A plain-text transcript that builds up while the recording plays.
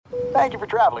Thank you for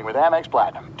traveling with Amex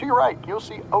Platinum. To your right, you'll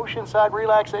see oceanside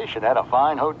relaxation at a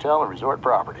fine hotel and resort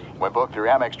property. When booked through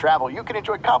Amex Travel, you can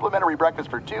enjoy complimentary breakfast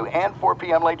for 2 and 4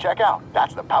 p.m. late checkout.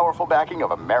 That's the powerful backing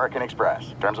of American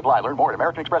Express. Terms apply. Learn more at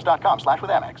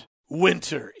americanexpress.com/withAmex.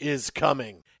 Winter is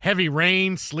coming. Heavy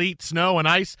rain, sleet, snow, and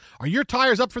ice. Are your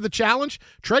tires up for the challenge?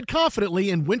 Tread confidently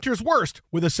in winter's worst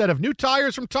with a set of new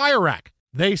tires from Tire Rack.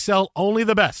 They sell only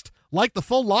the best, like the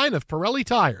full line of Pirelli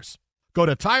tires. Go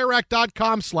to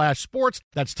TireRack.com/sports.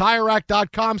 That's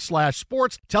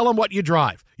TireRack.com/sports. Tell them what you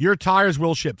drive. Your tires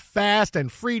will ship fast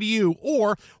and free to you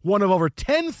or one of over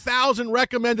 10,000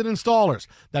 recommended installers.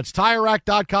 That's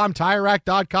TireRack.com,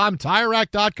 TireRack.com,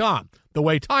 TireRack.com. The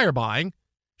way tire buying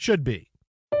should be.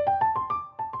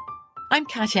 I'm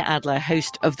Katya Adler,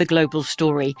 host of The Global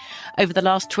Story. Over the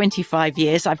last 25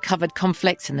 years, I've covered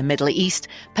conflicts in the Middle East,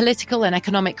 political and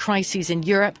economic crises in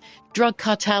Europe, drug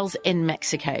cartels in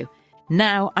Mexico.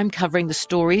 Now I'm covering the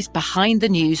stories behind the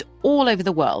news all over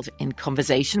the world in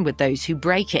conversation with those who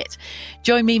break it.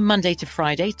 Join me Monday to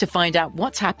Friday to find out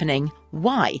what's happening,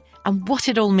 why, and what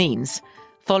it all means.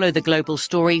 Follow The Global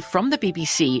Story from the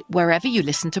BBC wherever you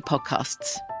listen to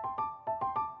podcasts.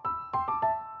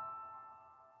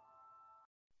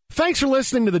 Thanks for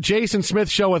listening to the Jason Smith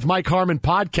Show with Mike Harmon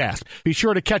podcast. Be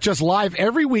sure to catch us live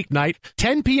every weeknight,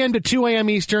 10 p.m. to 2 a.m.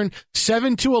 Eastern,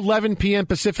 7 to 11 p.m.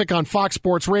 Pacific on Fox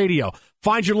Sports Radio.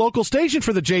 Find your local station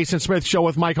for the Jason Smith Show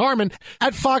with Mike Harmon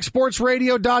at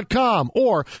foxsportsradio.com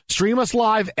or stream us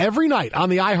live every night on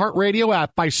the iHeartRadio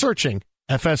app by searching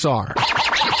FSR. Now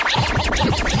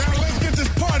let's get this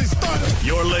party started.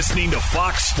 You're listening to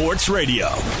Fox Sports Radio.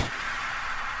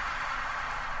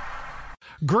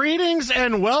 Greetings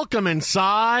and welcome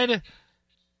inside.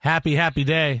 Happy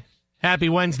day. Happy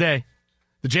Wednesday.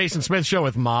 The Jason Smith Show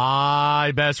with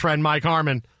my best friend, Mike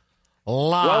Harmon.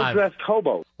 Live. Well-dressed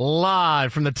hobo.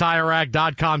 Live from the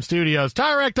TireRack.com studios.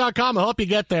 TireRack.com will help you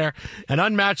get there. An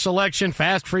unmatched selection,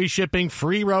 fast free shipping,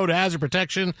 free road hazard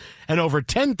protection, and over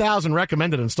 10,000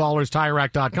 recommended installers.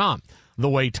 TireRack.com. The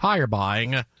way tire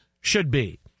buying should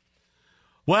be.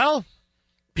 Well,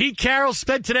 Pete Carroll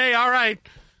spent today, all right.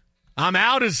 I'm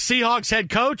out as Seahawks head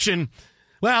coach, and,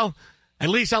 well, at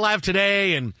least I'll have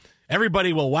today, and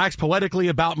everybody will wax poetically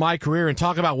about my career and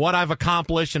talk about what I've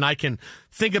accomplished, and I can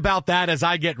think about that as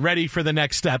I get ready for the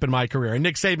next step in my career. And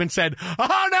Nick Saban said,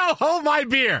 "Oh, no, hold my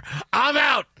beer. I'm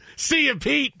out. See you,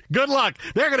 Pete. Good luck.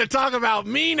 They're going to talk about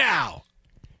me now."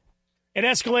 It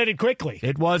escalated quickly.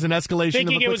 It was an escalation.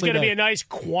 Thinking it was going to be a nice,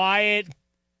 quiet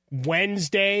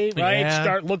Wednesday, right? Yeah.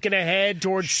 Start looking ahead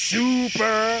towards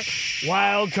super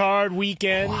wild card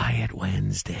weekend. Quiet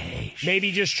Wednesday.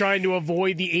 Maybe just trying to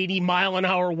avoid the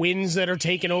 80-mile-an-hour winds that are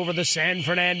taking over the San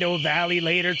Fernando Valley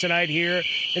later tonight here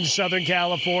in Southern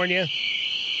California.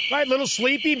 Right, little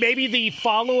sleepy. Maybe the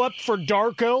follow-up for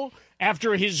Darko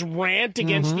after his rant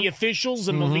against the officials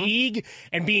in the league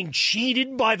and being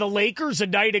cheated by the Lakers a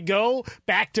night ago,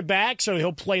 back-to-back, so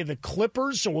he'll play the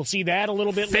Clippers, so we'll see that a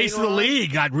little bit later Face of the on.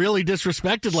 league got really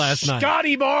disrespected last night.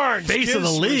 Scotty Barnes. Face of the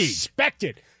league.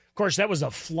 Disrespected. Of course, that was a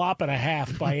flop and a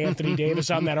half by Anthony Davis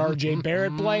on that R.J.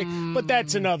 Barrett play, but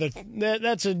that's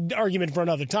an argument for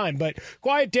another time. But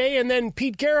quiet day, and then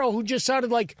Pete Carroll, who just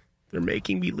sounded like, "They're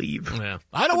making me leave. Yeah.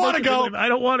 I don't want to go. I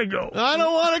don't want to go. I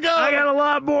don't want to go. I got a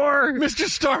lot more. Mr.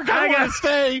 Stark, I want to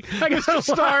stay. Mr.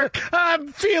 Stark. I'm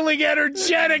feeling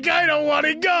energetic. I don't want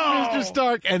to go. Mr.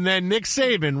 Stark. And then Nick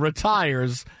Saban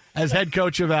retires as head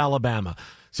coach of Alabama.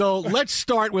 So let's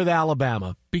start with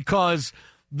Alabama, because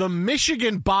the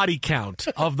Michigan body count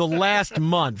of the last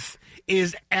month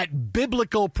is at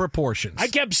biblical proportions. I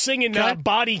kept singing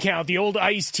Body Count, the old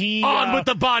Ice-T. On with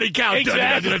the body count.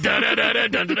 Exactly.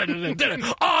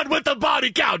 On with the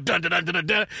body count.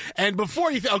 And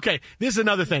before you okay, this is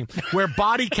another thing where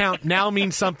body count now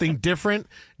means something different.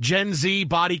 Gen Z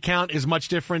body count is much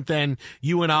different than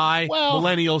you and I,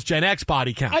 millennials, Gen X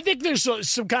body count. I think there's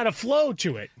some kind of flow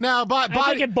to it. Now, I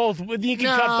think you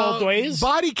can cut both ways.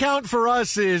 Body count for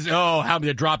us is, how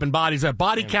many dropping bodies.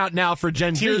 Body count now for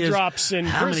Gen Z is teardrops in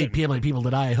how prison. many people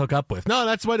did I hook up with? No,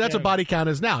 that's what body count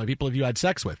is now. People you had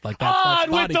sex with. Like that's On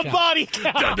body with the count. body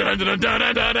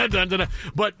count.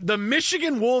 But the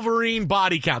Michigan Wolverine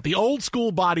body count, the old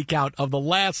school body count of the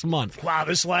last month. Wow,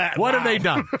 What have they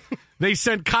done? They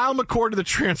sent Kyle McCord to the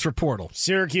transfer portal.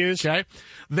 Syracuse. Okay.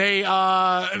 They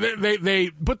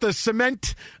put the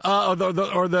cement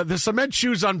the cement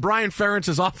shoes on Brian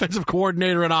Ferentz's offensive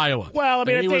coordinator in Iowa. Well, I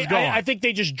mean, he was gone. I think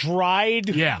they just dried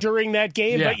during that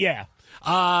game, but yeah.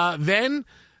 Then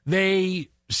they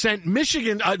sent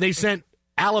Michigan. They sent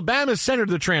Alabama's center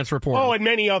to the transfer portal. Oh, and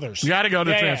many others. You got to go to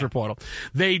the transfer portal.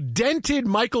 They dented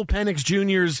Michael Penix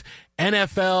Jr.'s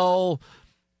NFL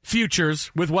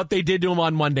futures with what they did to him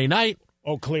on Monday night.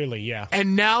 Oh, clearly, yeah.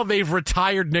 And now they've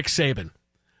retired Nick Saban.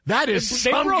 That is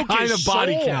some kind of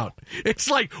body count. It's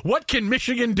like, what can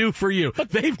Michigan do for you?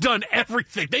 They've done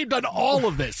everything. They've done all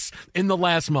of this in the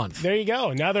last month. There you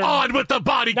go. Now they're on with the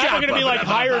body count. Now they're going to be like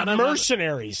hired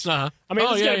mercenaries. I mean,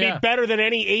 it's going to be better than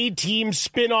any A-team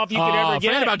spinoff you could ever get.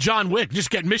 Forget about John Wick.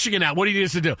 Just get Michigan out. What do you need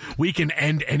us to do? We can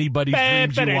end anybody's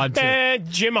dreams you want to.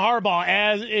 Jim Harbaugh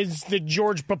as is the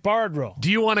George Papard role. Do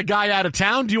you want a guy out of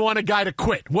town? Do you want a guy to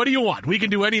quit? What do you want? We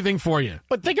can do anything for you.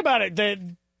 But think about it.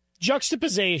 The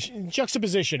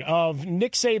juxtaposition of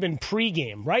Nick Saban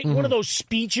pregame, right? Mm-hmm. One of those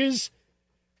speeches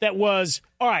that was,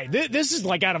 all right, this is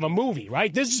like out of a movie,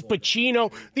 right? This is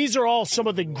Pacino. These are all some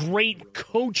of the great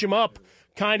coach him up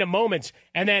kind of moments.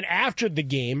 And then after the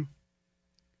game,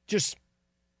 just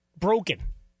broken,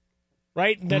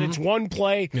 right? That it's one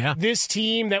play. Yeah. This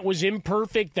team that was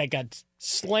imperfect, that got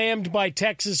slammed by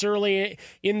Texas early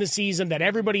in the season, that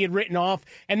everybody had written off,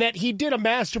 and that he did a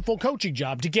masterful coaching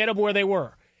job to get them where they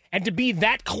were. And to be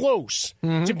that close,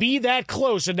 and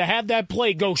to have that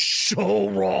play go so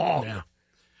wrong,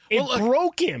 it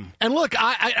broke him. And look,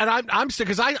 I'm still,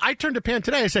 because I turned to Pam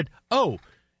today. I said, "Oh,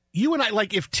 you and I,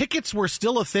 like, if tickets were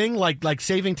still a thing, like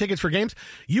saving tickets for games,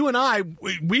 you and I,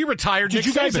 we retired. Did Nick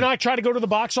you guys Saban. And I try to go to the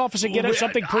box office and get us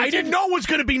something printed? I didn't know it was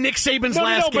going to be Nick Saban's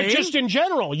last game. But just in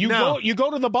general, you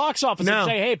go to the box office and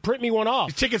say, "Hey, print me one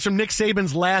off." Tickets from Nick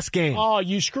Saban's last game. Oh,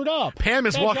 you screwed up. Pam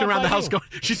is walking around the house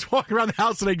she's walking around the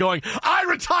house today going, "I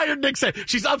retired Nick Saban."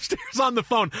 She's upstairs on the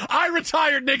phone. "I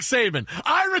retired Nick Saban.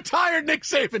 I retired Nick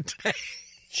Saban today."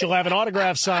 She'll have an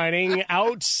autograph signing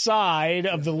outside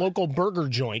of the local burger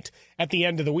joint at the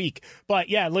end of the week. But,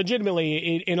 yeah,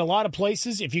 legitimately, in a lot of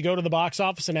places, if you go to the box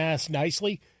office and ask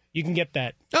nicely, you can get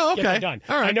that, get that done.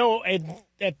 All right. I know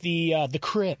at the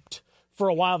Crypt, for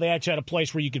a while, they actually had a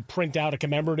place where you could print out a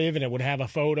commemorative and it would have a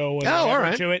photo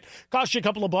and to it. Cost you a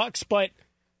couple of bucks, but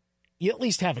you at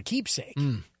least have a keepsake,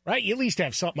 right? You at least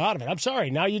have something out of it. I'm sorry.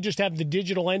 Now you just have the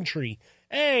digital entry.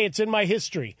 Hey, it's in my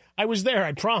history. I was there,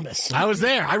 I promise. I was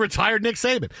there. I retired Nick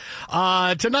Saban.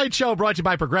 Tonight's show brought to you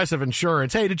by Progressive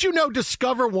Insurance. Hey, did you know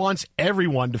Discover wants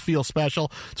everyone to feel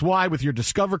special? It's why with your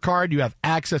Discover card, you have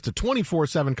access to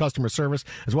 24/7 customer service,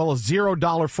 as well as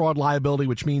 $0 fraud liability,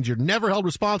 which means you're never held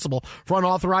responsible for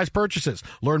unauthorized purchases.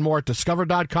 Learn more at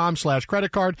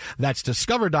discover.com/credit card. That's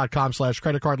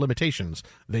discover.com/credit card. Limitations,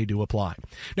 they do apply.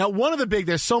 Now,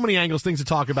 there's so many angles, things to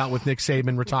talk about with Nick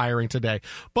Saban retiring today,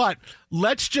 but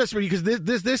let's just, because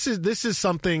this is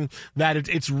something that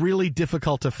it's really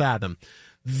difficult to fathom.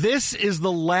 This is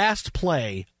the last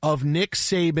play of Nick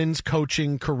Saban's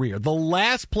coaching career. The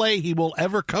last play he will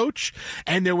ever coach,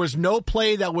 and there was no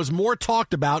play that was more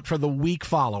talked about for the week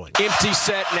following. Empty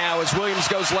set now as Williams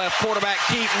goes left. Quarterback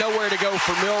keep. Nowhere to go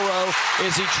for Milroe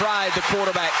as he tried the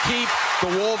quarterback keep.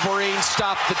 The Wolverines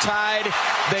stop the tide.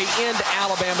 They end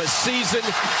Alabama's season,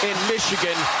 and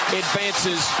Michigan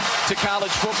advances to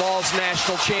college football's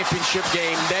national championship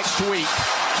game next week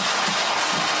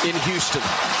in Houston.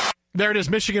 There it is,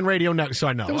 Michigan Radio Network. So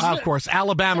I know, of course,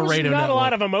 Alabama Radio Network. Not a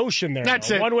lot of emotion there.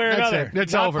 That's it. One way or another.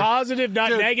 It's not over. Positive,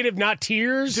 not negative, not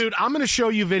tears. Dude, I'm going to show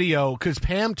you video because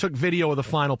Pam took video of the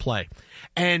final play.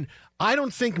 And I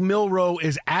don't think Milroe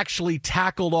is actually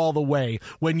tackled all the way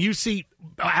when you see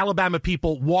Alabama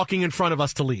people walking in front of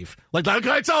us to leave. Like,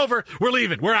 okay, it's over. We're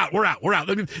leaving. We're out.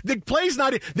 I mean, the play's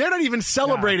they're not even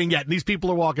celebrating yet, and these people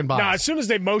are walking by. No, as soon as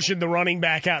they motioned the running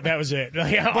back out, that was it.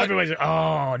 Everybody's like,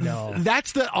 oh, no.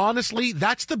 That's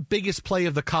the biggest play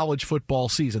of the college football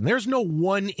season. There's no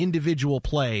one individual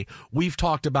play we've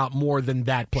talked about more than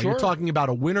that play. Sure. You're talking about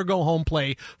a win-or-go-home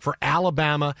play for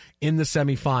Alabama in the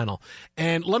semifinal.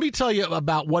 And let me tell you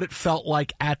about what it felt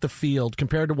like at the field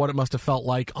compared to what it must have felt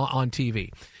like on TV.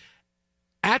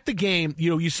 At the game,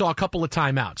 you saw a couple of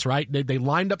timeouts, right? They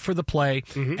lined up for the play,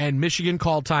 and Michigan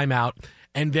called timeout,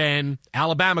 and then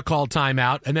Alabama called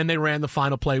timeout, and then they ran the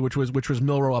final play, which was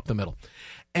Milroe up the middle.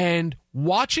 And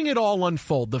watching it all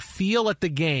unfold, the feel at the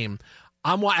game,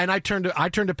 I turned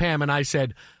to Pam and I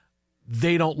said,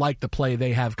 they don't like the play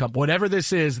they have come. Whatever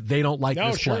this is, they don't like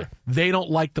this play. They don't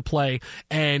like the play.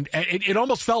 And it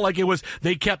almost felt like it was,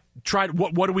 they kept trying,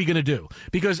 what are we going to do?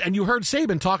 And you heard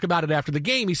Saban talk about it after the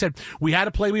game. He said, we had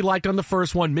a play we liked on the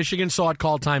first one. Michigan saw it,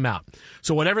 called timeout.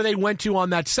 So whatever they went to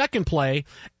on that second play,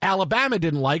 Alabama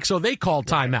didn't like, so they called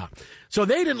timeout. So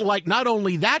they didn't like not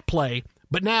only that play,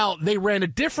 but now they ran a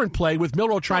different play with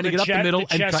Milroe trying to get up the middle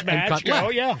and cut left.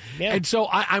 Oh, yeah. And so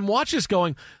I'm watching this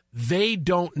going, they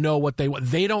don't know what they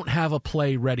want. They don't have a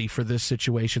play ready for this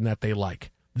situation that they like.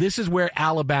 This is where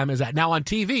Alabama is at. Now on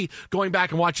TV, going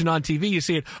back and watching on TV, you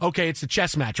see it, okay, it's a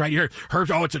chess match, right? You hear,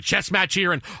 it's a chess match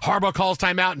here, and Harbaugh calls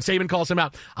timeout, and Saban calls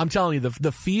timeout. I'm telling you,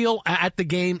 the feel at the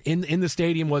game in the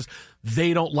stadium was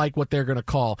they don't like what they're going to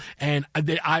call. And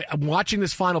I'm watching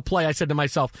this final play, I said to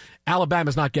myself,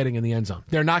 Alabama's not getting in the end zone.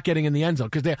 They're not getting in the end zone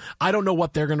because I don't know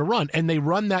what they're going to run. And they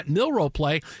run that Milroe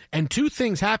play, and two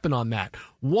things happen on that.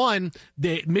 One,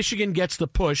 Michigan gets the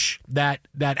push that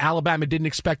Alabama didn't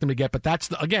expect them to get, but that's,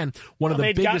 again, one of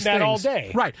the biggest things. All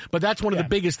day. Right, but that's one of the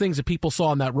biggest things that people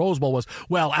saw in that Rose Bowl was,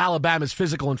 well, Alabama's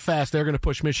physical and fast, they're going to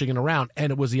push Michigan around,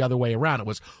 and it was the other way around. It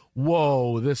was,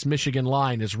 whoa, this Michigan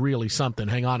line is really something.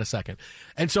 Hang on a second.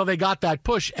 And so they got that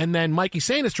push, and then Mikey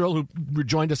Sanistril, who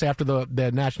joined us after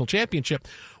the national championship,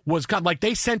 was kind of like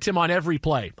they sent him on every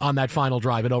play on that final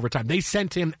drive in overtime. They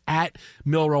sent him at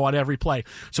Milroe on every play.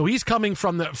 So he's coming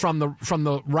from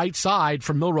the right side,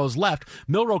 from Milroe's left.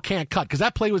 Milroe can't cut because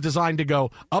that play was designed to go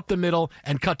up the middle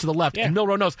and cut to the left. Yeah. And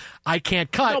Milroe knows I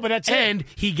can't cut. No, but that's and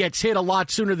he gets hit a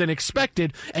lot sooner than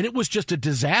expected, and it was just a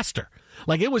disaster.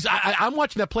 Like it was, I'm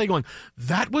watching that play going,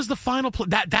 that was the final play.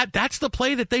 That's the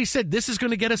play that they said this is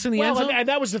going to get us in the end zone. And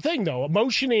that was the thing, though.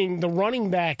 Motioning the running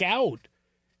back out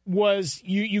was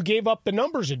you gave up the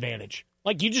numbers advantage.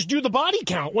 Like, you just do the body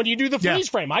count when you do the freeze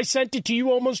frame. I sent it to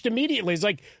you almost immediately. It's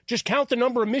like, just count the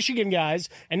number of Michigan guys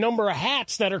and number of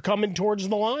hats that are coming towards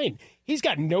the line. He's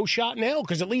got no shot in hell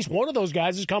because at least one of those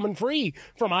guys is coming free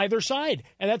from either side.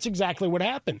 And that's exactly what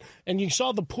happened. And you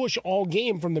saw the push all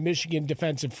game from the Michigan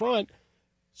defensive front.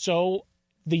 So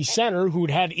the center,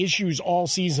 who'd had issues all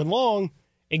season long,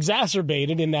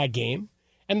 exacerbated in that game.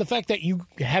 And the fact that you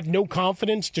have no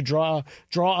confidence to draw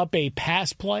up a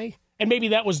pass play, and maybe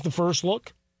that was the first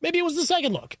look, maybe it was the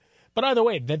second look. But either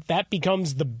way, that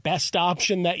becomes the best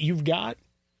option that you've got.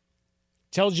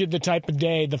 Tells you the type of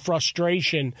day, the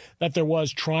frustration that there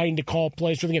was trying to call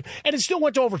plays for the game. And it still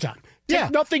went to overtime.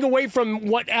 Take nothing away from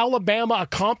what Alabama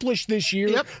accomplished this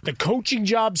year, the coaching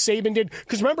job Saban did.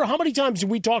 Because remember, how many times did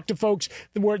we talk to folks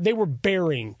where they were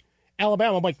burying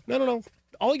Alabama? I'm like, no.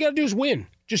 All you got to do is win.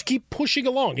 Just keep pushing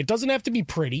along. It doesn't have to be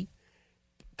pretty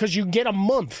because you get a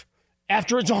month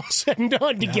after it's all said and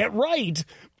done to get right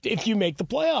if you make the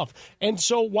playoff. And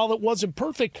so while it wasn't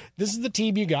perfect, this is the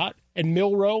team you got. And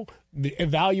Milroe,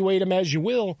 evaluate him as you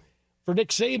will, for Nick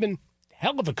Saban,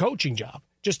 hell of a coaching job.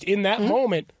 Just in that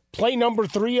moment, play number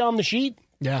 3 on the sheet.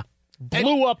 Yeah.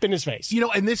 Blew up in his face.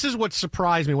 And this is what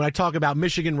surprised me when I talk about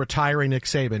Michigan retiring Nick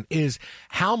Saban, is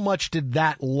how much did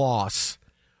that loss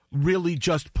really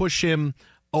just push him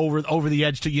over the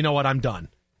edge to, you know what, I'm done.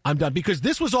 Because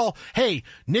this was all, hey,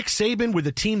 Nick Saban with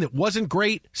a team that wasn't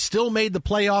great, still made the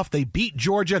playoff. They beat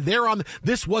Georgia.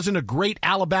 This wasn't a great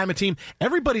Alabama team.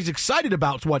 Everybody's excited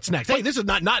about what's next. Hey, this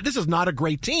is not a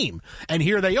great team. And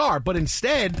here they are. But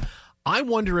instead, I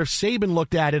wonder if Saban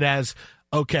looked at it as,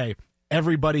 okay,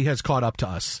 everybody has caught up to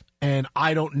us. And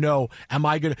I don't know,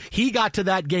 he got to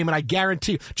that game, and I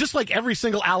guarantee you, just like every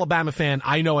single Alabama fan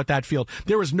I know at that field,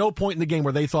 there was no point in the game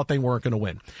where they thought they weren't going to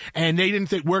win. And they didn't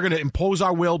think we're going to impose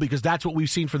our will, because that's what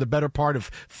we've seen for the better part of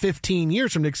 15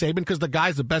 years from Nick Saban, because the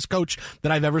guy's the best coach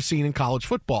that I've ever seen in college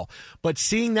football. But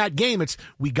seeing that game,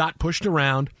 we got pushed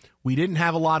around. We didn't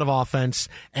have a lot of offense,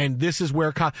 and this is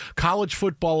where college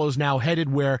football is now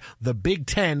headed, where the Big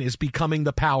Ten is becoming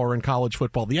the power in college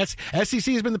football. The SEC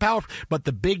has been the power, but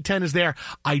the Big Ten is there.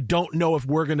 I don't know if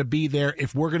we're going to be there,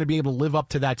 if we're going to be able to live up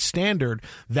to that standard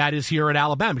that is here at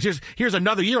Alabama. Here's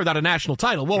another year without a national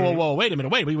title. Whoa, wait a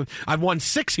minute. I've won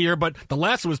 6 here, but the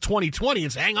last was 2020.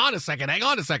 It's hang on a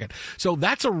second. So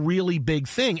that's a really big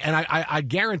thing, and I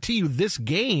guarantee you this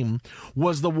game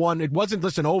was the one. It wasn't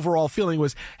just an overall feeling. It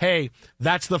was, hey,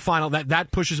 that's the final.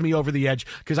 That pushes me over the edge,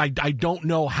 because I don't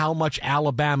know how much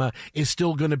Alabama is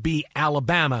still going to be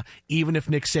Alabama, even if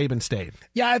Nick Saban stayed.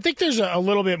 Yeah, I think there's a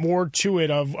little bit more to it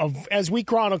of as we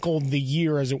chronicled the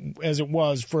year as it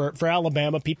was for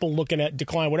Alabama, people looking at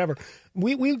decline, whatever.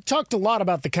 We talked a lot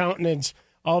about the countenance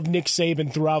of Nick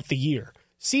Saban throughout the year.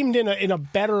 Seemed in a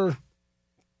better,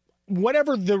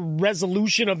 whatever the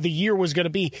resolution of the year was going to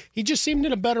be, he just seemed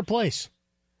in a better place.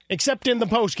 Except in the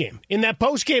postgame. In that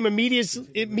postgame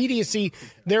immediacy,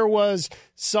 there was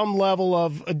some level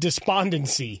of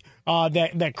despondency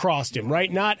that crossed him, right?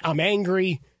 Not I'm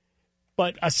angry,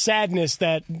 but a sadness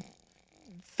that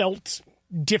felt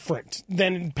different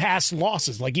than past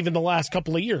losses, like even the last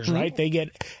couple of years, right? They get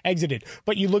exited.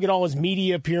 But you look at all his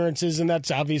media appearances, and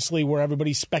that's obviously where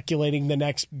everybody's speculating the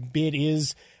next bid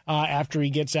is after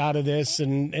he gets out of this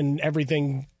and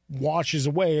everything washes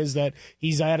away is that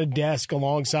he's at a desk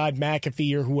alongside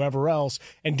McAfee or whoever else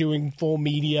and doing full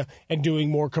media and doing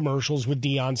more commercials with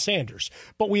Deion Sanders.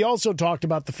 But we also talked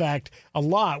about the fact a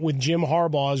lot with Jim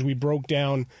Harbaugh as we broke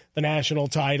down the national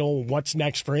title, what's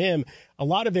next for him. A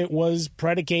lot of it was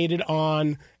predicated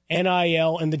on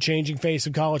NIL and the changing face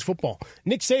of college football.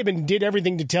 Nick Saban did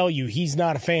everything to tell you he's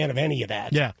not a fan of any of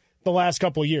that. Yeah. The last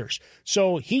couple of years.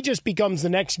 So he just becomes the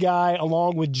next guy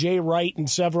along with Jay Wright and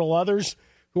several others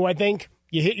who I think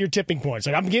you hit your tipping points.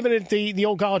 Like I'm giving it the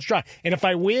old college try. And if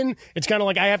I win, it's kind of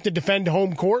like I have to defend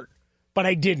home court, but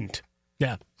I didn't.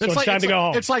 Yeah. So it's time to go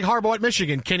home. It's like Harbaugh at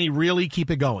Michigan. Can he really keep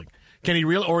it going? Can he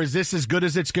really, or is this as good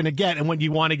as it's going to get? And when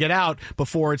you want to get out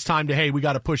before it's time to, hey, we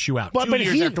got to push you out. 2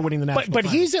 years after winning the national title. But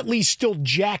he's at least still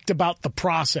jacked about the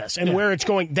process and where it's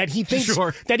going. That he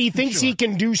thinks he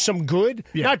can do some good,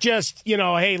 not just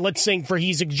hey, let's sing for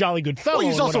he's a jolly good fellow. Well,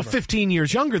 he's also 15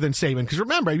 years younger than Saban. Because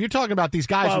remember, you're talking about these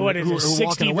guys who are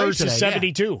 60 versus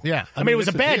 72. Yeah, I mean, it was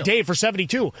a bad day for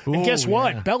 72. And guess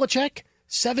what, Belichick,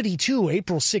 72,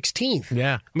 April 16th.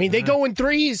 Yeah, I mean they go in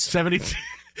threes.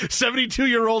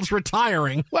 72-year-olds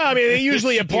retiring. Well, I mean, they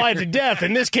usually apply to death.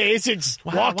 In this case, it's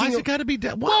walking. Why's it got to be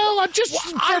death? Well, I'm just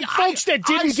for folks that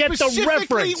didn't get the reference. I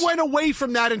specifically went away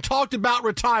from that and talked about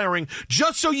retiring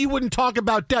just so you wouldn't talk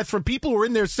about death from people who are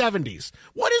in their 70s.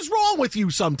 What is wrong with you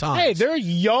sometimes? Hey, they're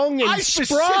young and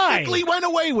spry. I specifically went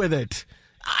away with it.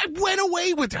 I went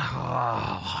away with it. Oh,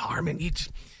 Harmon,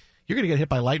 you're going to get hit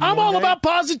by lightning. I'm all about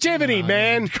positivity,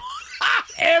 man.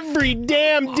 Every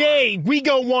damn day, we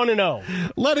go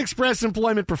 1-0. Let Express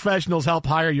Employment Professionals help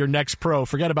hire your next pro.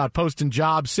 Forget about posting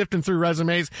jobs, sifting through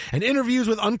resumes, and interviews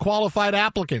with unqualified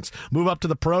applicants. Move up to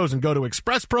the pros and go to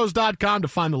expresspros.com to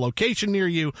find the location near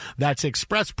you. That's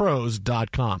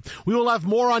expresspros.com. We will have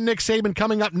more on Nick Saban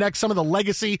coming up next. Some of the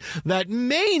legacy that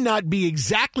may not be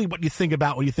exactly what you think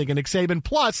about when you think of Nick Saban.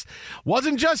 Plus,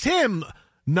 wasn't just him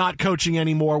not coaching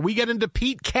anymore. We get into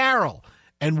Pete Carroll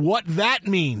and what that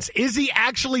means. Is he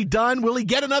actually done? Will he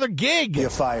get another gig?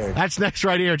 You're fired. That's next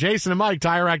right here. Jason and Mike,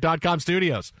 TireRack.com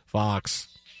Studios. Fox.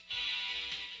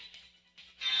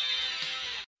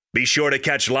 Be sure to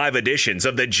catch live editions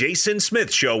of The Jason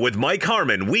Smith Show with Mike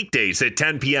Harmon weekdays at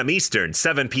 10 p.m. Eastern,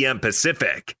 7 p.m.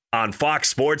 Pacific on Fox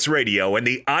Sports Radio and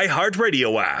the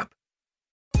iHeartRadio app.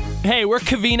 Hey, we're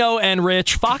Covino and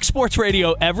Rich, Fox Sports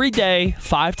Radio every day,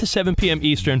 5 to 7 p.m.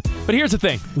 Eastern. But here's the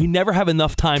thing. We never have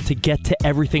enough time to get to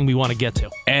everything we want to get to.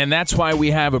 And that's why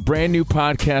we have a brand new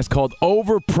podcast called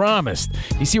Overpromised.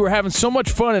 You see, we're having so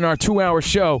much fun in our 2-hour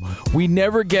show, we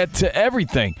never get to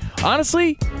everything.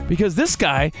 Honestly, because this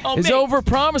guy is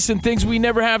overpromising things we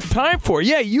never have time for.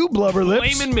 Yeah, you blubber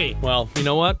lips. Blaming me. Well, you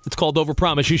know what? It's called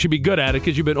Overpromise. You should be good at it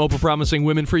because you've been overpromising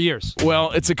women for years.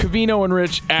 Well, it's a Covino and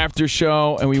Rich after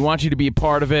show, and we want you to be a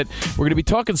part of it. We're going to be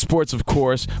talking sports, of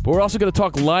course, but we're also going to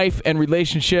talk life and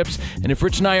relationships. And if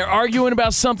Rich and I are arguing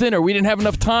about something or we didn't have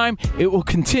enough time, it will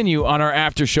continue on our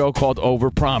after show called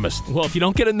Overpromised. Well, if you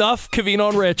don't get enough Covino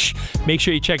and Rich, make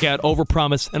sure you check out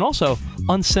Overpromised, and also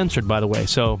uncensored, by the way.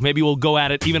 So maybe we'll go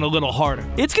at it even a little harder.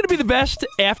 It's going to be the best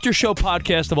after show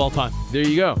podcast of all time. There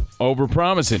you go.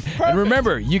 Overpromising. And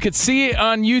remember, you could see it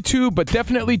on YouTube, but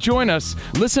definitely join us.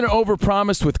 Listen to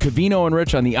Overpromised with Covino and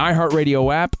Rich on the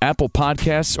iHeartRadio app, Apple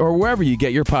Podcasts, or wherever you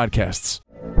get your podcasts.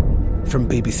 From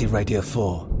BBC Radio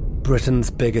 4, Britain's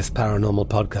biggest paranormal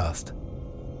podcast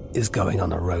is going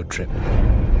on a road trip.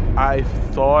 I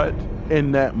thought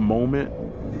in that moment,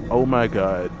 oh my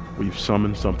God, we've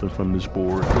summoned something from this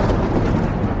board.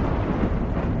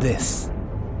 This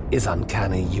is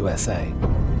Uncanny USA.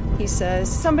 He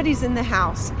says, somebody's in the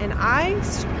house, and I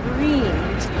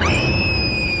screamed.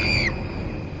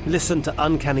 Listen to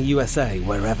Uncanny USA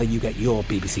wherever you get your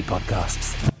BBC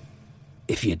podcasts,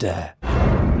 if you dare.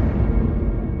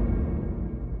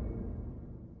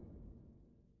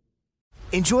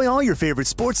 Enjoy all your favorite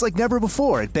sports like never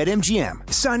before at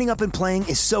BetMGM. Signing up and playing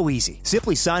is so easy.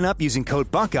 Simply sign up using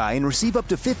code Buckeye and receive up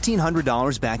to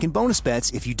 $1,500 back in bonus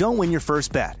bets if you don't win your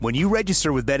first bet. When you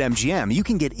register with BetMGM, you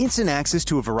can get instant access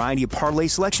to a variety of parlay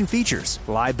selection features,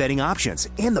 live betting options,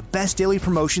 and the best daily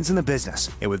promotions in the business.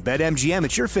 And with BetMGM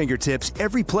at your fingertips,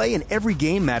 every play and every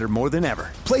game matter more than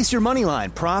ever. Place your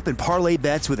moneyline, prop, and parlay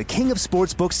bets with the king of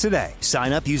sportsbooks today.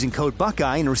 Sign up using code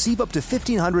Buckeye and receive up to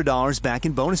 $1,500 back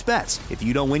in bonus bets if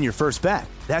you don't win your first bet.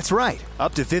 That's right,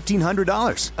 up to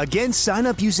 $1,500. Again, sign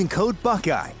up using code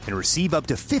Buckeye and receive up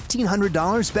to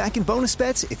 $1,500 back in bonus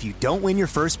bets if you don't win your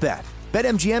first bet.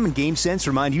 BetMGM and GameSense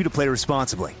remind you to play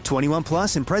responsibly. 21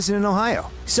 plus and present in Ohio.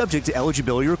 Subject to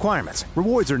eligibility requirements.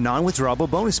 Rewards are non-withdrawable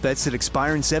bonus bets that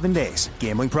expire in 7 days.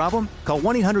 Gambling problem? Call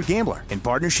 1-800-GAMBLER in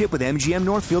partnership with MGM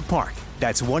Northfield Park.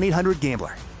 That's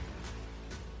 1-800-GAMBLER.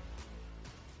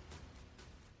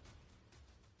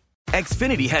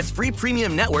 Xfinity has free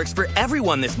premium networks for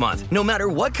everyone this month, no matter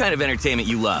what kind of entertainment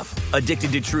you love.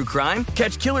 Addicted to true crime?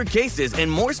 Catch killer cases and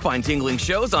more spine-tingling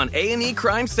shows on A&E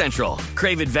Crime Central.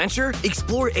 Crave adventure?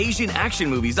 Explore Asian action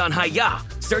movies on Hi-Ya.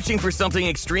 Searching for something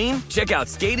extreme? Check out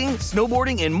skating,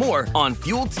 snowboarding, and more on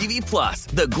Fuel TV Plus,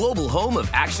 the global home of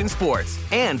action sports.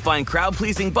 And find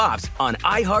crowd-pleasing bops on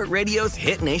iHeartRadio's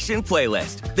Hit Nation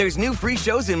playlist. There's new free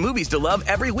shows and movies to love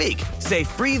every week. Say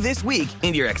free this week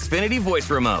in your Xfinity voice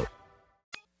remote.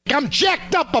 I'm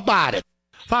jacked up about it.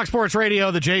 Fox Sports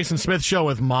Radio, the Jason Smith Show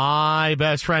with my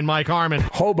best friend Mike Harmon.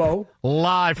 Hobo.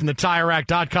 Live from the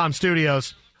TireRack.com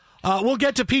studios. We'll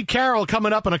get to Pete Carroll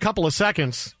coming up in a couple of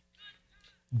seconds.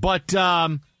 But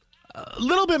a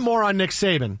little bit more on Nick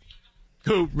Saban,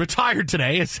 who retired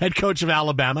today as head coach of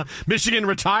Alabama. Michigan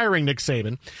retiring Nick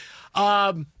Saban.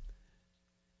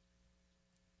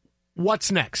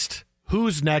 What's next?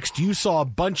 Who's next? You saw a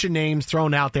bunch of names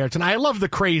thrown out there tonight. I love the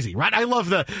crazy, right? I love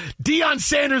the Deion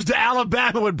Sanders to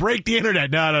Alabama would break the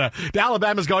internet. No.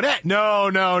 Alabama's going,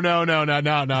 no.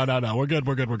 We're good.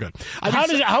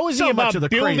 How is he about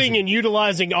building and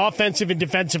utilizing offensive and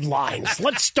defensive lines?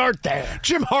 Let's start there.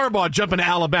 Jim Harbaugh jumping to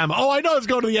Alabama. Oh, I know it's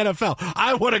going to the NFL.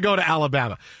 I want to go to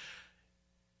Alabama.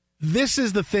 This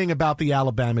is the thing about the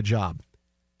Alabama job.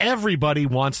 Everybody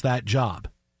wants that job.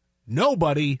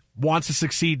 Nobody wants to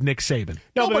succeed Nick Saban.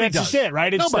 No, Nobody but that's does. just it,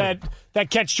 right? It's Nobody. that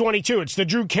catch-22. It's the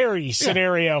Drew Carey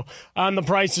scenario on The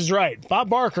Price is Right. Bob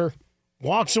Barker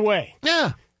walks away.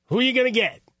 Yeah. Who are you going to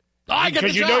get?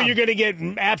 Because you know you're going to get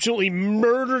absolutely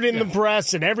murdered in the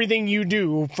press and everything you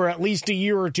do for at least a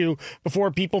year or two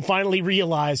before people finally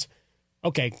realize,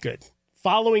 okay, good.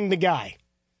 Following the guy.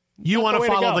 You want to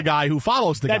follow the guy who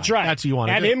follows the guy. That's right. That's what you want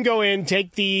to do. Have him go in,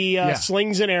 take the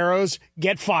slings and arrows,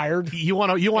 get fired. You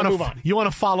want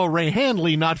to follow Ray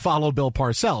Handley, not follow Bill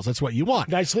Parcells. That's what you want.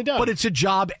 Nicely done. But it's a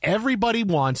job everybody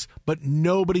wants, but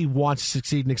nobody wants to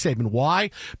succeed Nick Saban.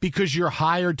 Why? Because you're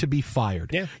hired to be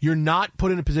fired. Yeah. You're not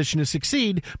put in a position to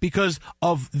succeed because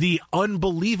of the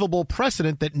unbelievable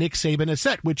precedent that Nick Saban has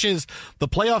set, which is the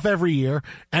playoff every year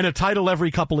and a title every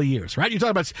couple of years, right? You're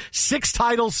talking about 6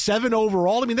 titles, 7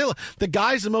 overall. I mean, the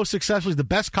guy's the most successful. He's the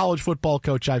best college football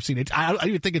coach I've seen. I don't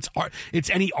even think it's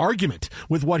any argument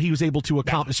with what he was able to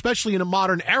accomplish, especially in a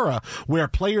modern era where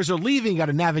players are leaving, got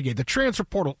to navigate the transfer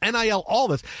portal, NIL, all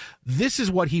this. This is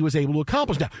what he was able to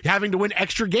accomplish. Now, having to win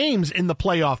extra games in the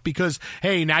playoff because,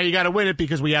 hey, now you got to win it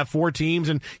because we have 4 teams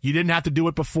and you didn't have to do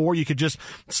it before. You could just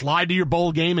slide to your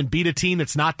bowl game and beat a team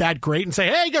that's not that great and say,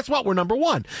 hey, guess what? We're number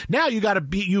 1. Now you've got to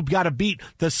beat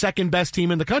the second best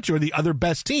team in the country or the other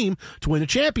best team to win a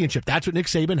championship. That's what Nick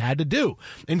Saban had to do.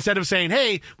 Instead of saying,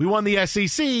 hey, we won the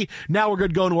SEC, now we're going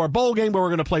to go into our bowl game where we're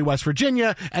going to play West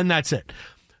Virginia, and that's it.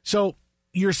 So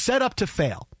you're set up to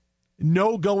fail.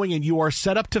 No going in. You are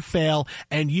set up to fail,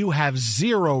 and you have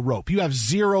zero rope. You have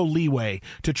zero leeway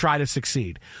to try to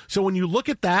succeed. So when you look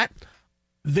at that,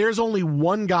 there's only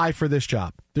one guy for this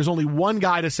job. There's only one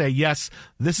guy to say, yes,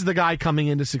 this is the guy coming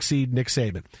in to succeed Nick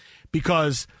Saban.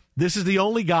 Because this is the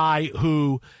only guy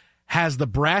who has the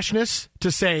brashness to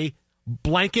say,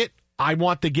 blanket, I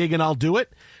want the gig and I'll do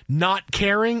it, not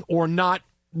caring or not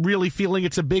really feeling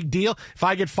it's a big deal. If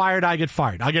I get fired, I get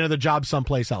fired. I'll get another job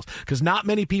someplace else. Because not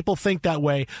many people think that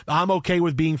way. I'm okay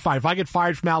with being fired. If I get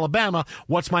fired from Alabama,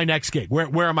 what's my next gig?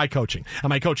 Where am I coaching?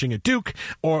 Am I coaching at Duke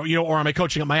or am I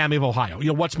coaching at Miami of Ohio?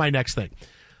 What's my next thing?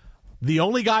 The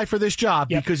only guy for this job,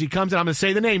 because he comes in, I'm going to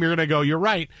say the name, you're going to go, you're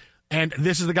right. And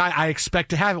this is the guy I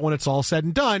expect to have it when it's all said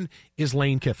and done, is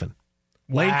Lane Kiffin.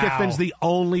 Lane Kiffin's the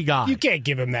only guy. You can't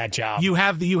give him that job. He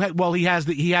has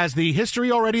the history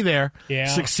already there. Yeah.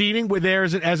 Succeeding with there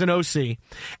as an OC,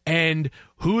 and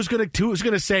who's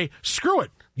gonna say screw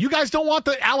it? You guys don't want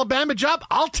the Alabama job?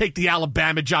 I'll take the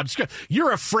Alabama job.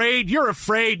 You're afraid. You're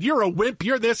a wimp.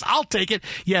 You're this. I'll take it.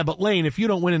 Yeah, but Lane, if you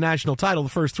don't win a national title the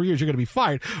first 3 years, you're going to be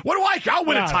fired. What do I'll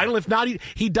win a title. If not,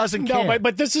 he doesn't care. No,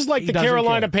 but this is like the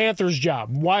Carolina Panthers job.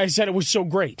 Why I said it was so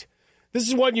great. This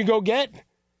is what you go get.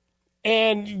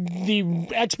 And the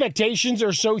expectations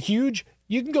are so huge,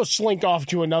 you can go slink off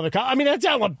to another college. I mean, that's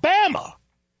Alabama.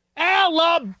 Yeah,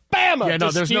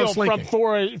 no, there's no slinking.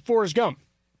 From Forrest Gump.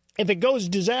 If it goes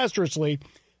disastrously,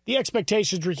 the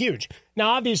expectations are huge. Now,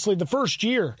 obviously, the first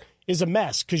year is a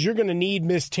mess because you're going to need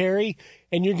Miss Terry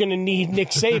and you're going to need Nick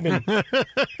Saban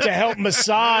to help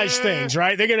massage things,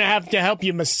 right? They're going to have to help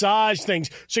you massage things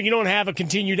so you don't have a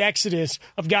continued exodus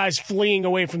of guys fleeing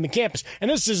away from the campus. And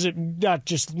this is not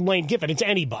just Lane Kiffin, it's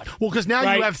anybody. Well, because now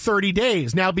you have 30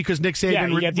 days. Now because Nick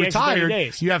Saban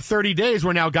retired, you have 30 days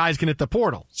where now guys can hit the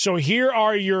portal. So here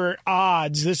are your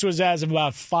odds. This was as of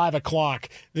about 5 o'clock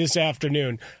this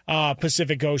afternoon,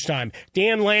 Pacific Coast time.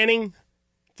 Dan Lanning,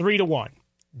 3-1.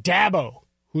 Dabo,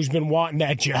 who's been wanting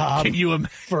that job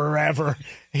forever.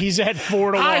 He's at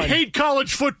 4-1. I hate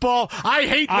college football. I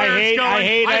hate where it's going. I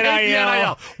hate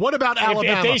NIL. What about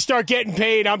Alabama? If they start getting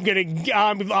paid,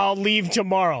 I'll leave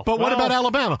tomorrow. But what about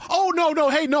Alabama? Oh no!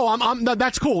 Hey, no,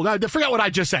 that's cool. Forget what I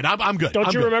just said. I'm good.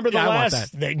 Don't you remember the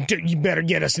last? You better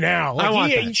get us now.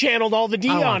 He channeled all the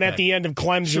Dion at the end of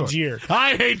Clemson's year.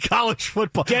 I hate college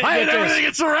football. I hate everything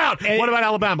it's around. What about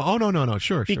Alabama? Oh no,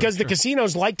 sure. Because the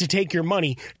casinos like to take your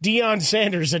money. Deion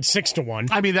Sanders at 6-1.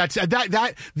 I mean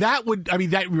that would. I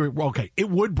mean that. Okay, it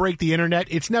would break the internet.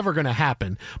 It's never going to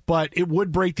happen, but it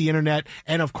would break the internet.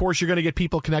 And of course, you're going to get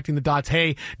people connecting the dots.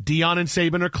 Hey, Deion and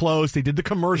Saban are close. They did the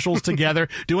commercials together,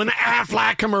 doing the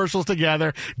Aflac commercials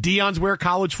together. Deion's where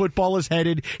college football is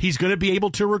headed. He's going to be able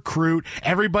to recruit.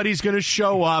 Everybody's going to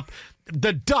show up.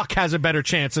 The Duck has a better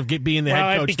chance of being the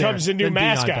head coach. It becomes a new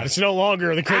mascot. It's no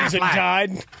longer the Crimson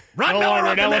Tide. Run, no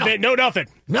longer an elephant. No nothing.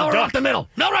 Milrow up the middle.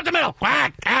 Milrow up the middle.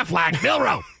 Quack. Aflac.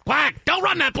 Milrow. Quack. Don't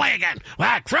run that play again.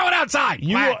 Quack. Throw it outside.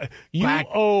 Quack. You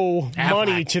owe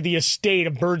money to the estate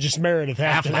of Burgess Meredith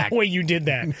after the way you did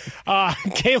that.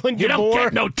 Kalen DeBoer. You don't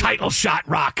get no title shot,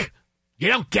 Rock. You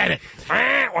don't get it.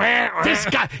 This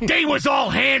guy, they was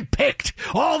all hand-picked.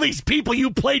 All these people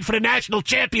you played for the national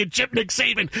championship, Nick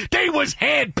Saban, they was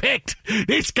hand-picked.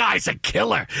 This guy's a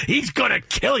killer. He's going to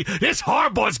kill you. This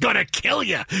Harbaugh's going to kill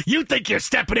you. You think you're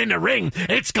stepping in the ring,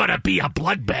 it's going to be a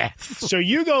bloodbath. So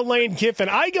you go Lane Kiffin.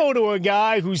 I go to a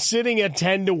guy who's sitting at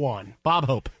 10-1. Bob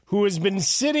Hope. Who has been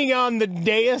sitting on the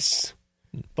dais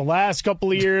the last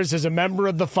couple of years as a member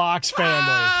of the Fox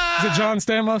family. Is it John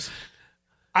Stamos?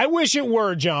 I wish it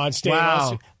were John Stamos.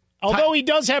 Wow. Although he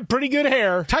does have pretty good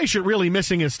hair. Tyshirt really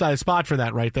missing his spot for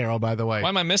that right there, oh, by the way. Why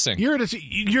am I missing?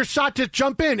 You're sought to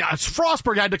jump in.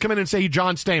 Frostberg had to come in and say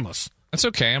John Stamos. That's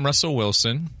okay. I'm Russell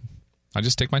Wilson. I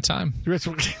just take my time.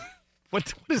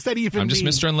 What does that even mean? I'm just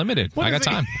Mr. Unlimited. I got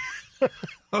time.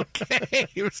 Okay.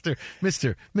 Mr.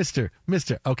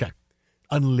 Okay.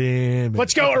 Unlimited.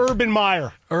 Let's go Urban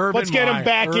Meyer. Let's get him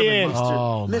back in.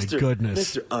 Oh, my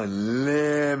goodness. Mr.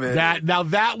 Unlimited.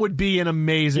 That would be an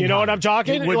amazing You know what I'm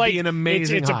talking? It would be an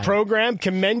amazing It's a program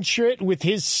commensurate with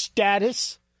his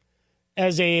status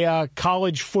as a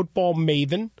college football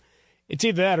maven. It's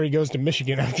either that or he goes to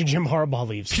Michigan after Jim Harbaugh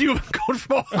leaves. You go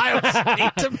from Ohio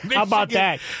State to Michigan. How about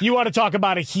that? You want to talk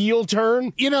about a heel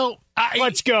turn?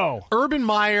 Let's go. Urban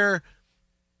Meyer...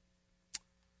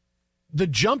 The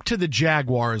jump to the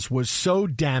Jaguars was so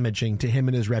damaging to him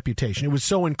and his reputation. It was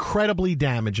so incredibly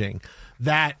damaging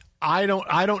that I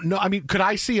don't know. I mean, could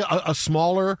I see a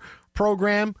smaller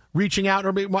program reaching out?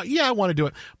 Yeah, I want to do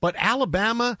it. But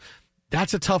Alabama,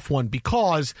 that's a tough one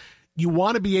because you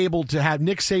want to be able to have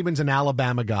Nick Saban's an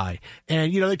Alabama guy.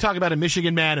 And, they talk about a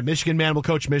Michigan man will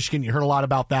coach Michigan. You heard a lot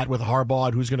about that with Harbaugh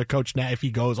and who's going to coach now if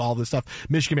he goes, all this stuff.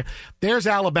 Michigan man. There's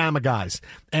Alabama guys.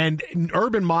 And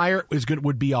Urban Meyer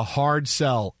would be a hard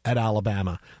sell at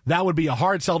Alabama. That would be a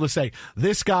hard sell to say,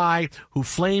 this guy who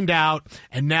flamed out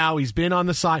and now he's been on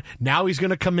the side, now he's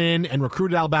going to come in and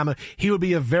recruit at Alabama. He would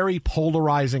be a very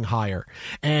polarizing hire.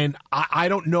 And I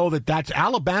don't know that's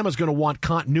Alabama's going to want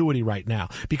continuity right now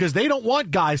because they don't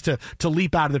want guys to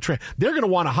leap out of the train. They're going to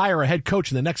want to hire a head coach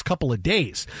in the next couple of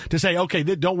days to say, okay,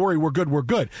 don't worry, we're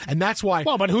good. And that's why.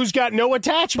 Well, but who's got no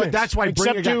attachment? But that's why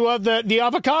except to the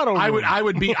avocado.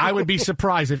 I would be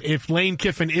surprised if Lane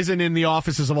Kiffin isn't in the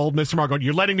offices of old Mr. Mark going,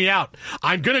 you're letting me out.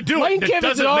 I'm going to do Lane it.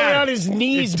 Kiffin's already on his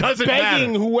knees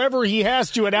begging whoever he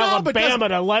has to at Alabama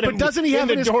to let him in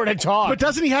the door to talk. But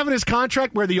doesn't he have in his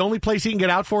contract where the only place he can get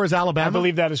out for is Alabama? I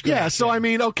believe that is correct. Yeah, so I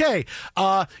mean, okay.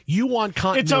 You want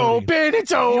continuity.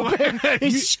 It's open.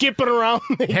 He's skipping around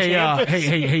the campus.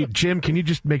 Hey, Jim, can you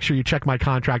just make sure you check my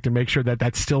contract and make sure that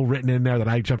that's still written in there that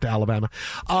I jumped to Alabama?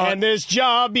 And this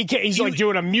job, he's like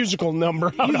doing a musical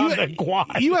number out on the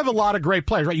quad. You have a lot of great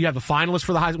players, right? You have the finalists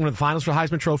for one of the finalists for the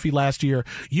Heisman Trophy last year.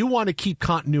 You want to keep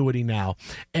continuity now.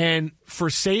 And for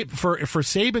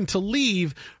Saban to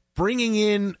leave, bringing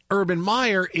in Urban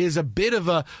Meyer is a bit of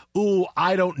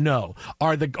I don't know.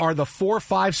 Are the 4 or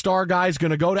 5-star guys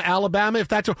going to go to Alabama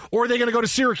or are they going to go to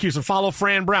Syracuse and follow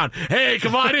Fran Brown? Hey,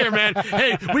 come on here, man.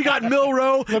 Hey, we got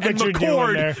Milrow and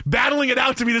McCord battling it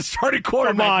out to be the starting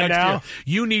quarterback next year.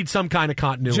 You need some kind of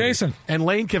continuity. Jason. And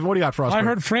Lane Kiffin, what do you got for us? I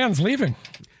heard Fran's leaving.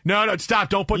 No, stop.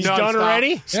 Don't put He's no, done stop.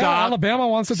 already? Stop. Yeah, Alabama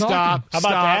wants to talk to him. How about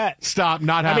that? Stop.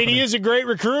 Not I happening. mean, he is a great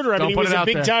recruiter. He was a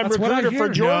big-time recruiter for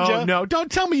Georgia. No,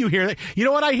 don't tell me you hear that. You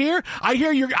know what I hear? I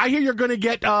hear you're going to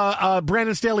get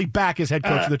Brandon Staley back as head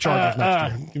coach of the Chargers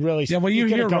next year. Really? Yeah, well, you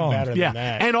hear wrong. Better than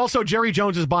that. And also Jerry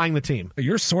Jones is buying the team.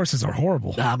 Your sources are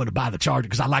horrible. I'm going to buy the Chargers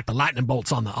because I like the lightning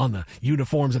bolts on the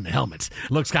uniforms and the helmets.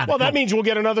 It looks kind of well. cool. That means we'll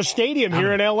get another stadium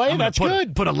here in L.A. That's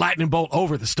good. Put a lightning bolt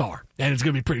over the star, and it's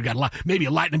going to be pretty. Maybe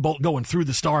a lightning bolt going through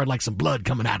the star and like some blood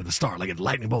coming out of the star, like a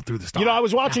lightning bolt through the star. You know, I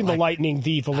was watching The Lightning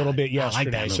Thief a little bit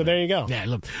yesterday, so there you go.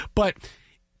 Yeah, but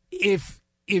if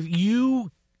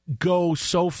you go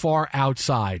so far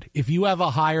outside, if you have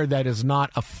a hire that is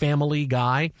not a family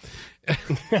guy,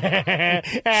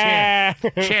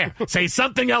 chair. Say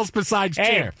something else besides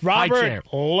chair. Robert High chair.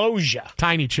 Loja.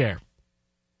 Tiny chair.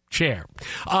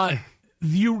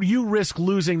 You risk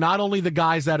losing not only the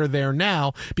guys that are there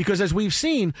now, because as we've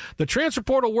seen, the transfer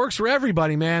portal works for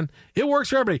everybody, man. It works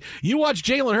for everybody. You watch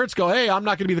Jalen Hurts go, hey, I'm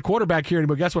not going to be the quarterback here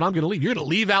anymore. Guess what? I'm going to leave. You're going to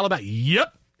leave Alabama.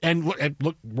 Yep. And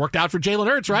look, worked out for Jalen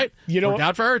Hurts, right? Worked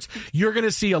out for Hurts. You're going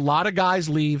to see a lot of guys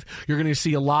leave. You're going to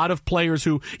see a lot of players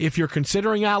who, if you're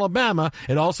considering Alabama,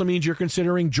 it also means you're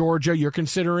considering Georgia, you're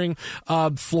considering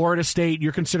Florida State,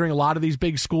 you're considering a lot of these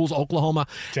big schools, Oklahoma,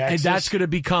 Texas. and that's going to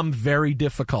become very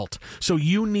difficult. So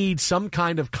you need some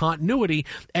kind of continuity,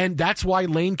 and that's why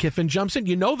Lane Kiffin jumps in.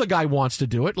 You know the guy wants to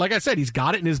do it. Like I said, he's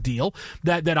got it in his deal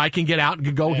that I can get out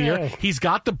and go here. He's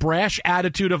got the brash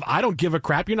attitude of, I don't give a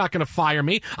crap. You're not going to fire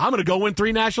me. I'm going to go win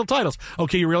 3 national titles.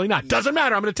 Okay, you're really not. Doesn't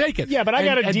matter. I'm going to take it. Yeah, but I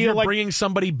got a deal you're like bringing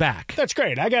somebody back. That's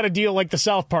great. I got a deal like the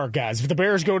South Park guys. If the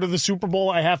Bears go to the Super Bowl,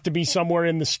 I have to be somewhere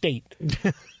in the state.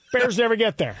 Bears never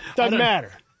get there. Doesn't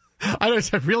matter. I don't.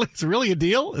 Is it really a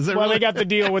deal? Is it? Well, really? they got the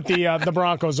deal with the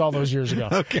Broncos all those years ago.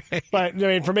 Okay, but I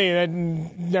mean, for me, that's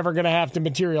never going to have to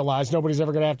materialize. Nobody's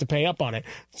ever going to have to pay up on it.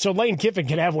 So Lane Kiffin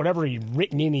can have whatever he's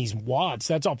written in his wads.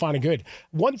 That's all fine and good.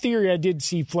 One theory I did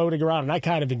see floating around, and I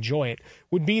kind of enjoy it,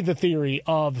 would be the theory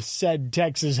of said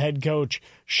Texas head coach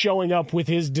showing up with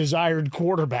his desired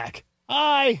quarterback.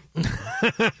 Hi.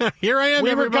 Here I am,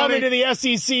 We were everybody. coming to the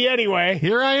SEC anyway.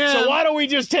 Here I am. So why don't we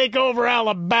just take over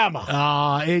Alabama?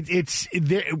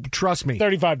 Trust me.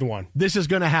 35-1. This is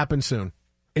going to happen soon.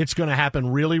 It's going to happen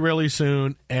really, really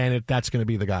soon, and that's going to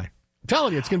be the guy. I'm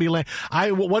telling you, it's going to be Lane.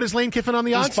 What is Lane Kiffin on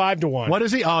the odds? He's 5-1. What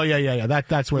is he? Oh, yeah.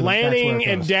 That's where Lanning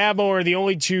and Dabo are the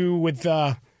only two with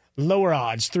lower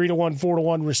odds, 3-1,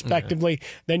 4-1, respectively.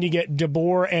 Mm-hmm. Then you get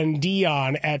DeBoer and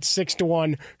Dion at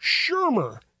 6-1.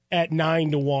 Shermer at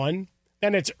 9-1.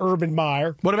 Then it's Urban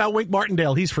Meyer. What about Wink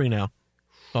Martindale? He's free now.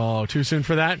 Oh, too soon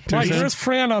for that? Mike, where's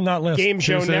Fran on that list? Game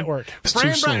Show Network.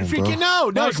 Fran Brown.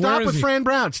 No, Mike, stop with Fran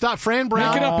Brown. Stop Fran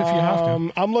Brown. Pick it up if you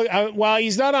have to. Well,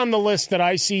 he's not on the list that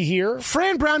I see here.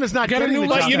 Fran Brown is not Get a getting new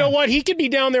the list. job. You know what? He could be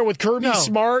down there with Kirby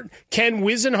Smart, Ken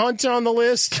Wisenhunt's on the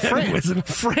list.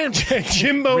 Fran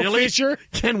Jimbo Fisher.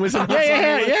 Ken Wisenhunt's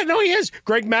Yeah, no, he is.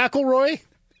 Greg McElroy.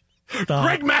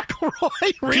 Greg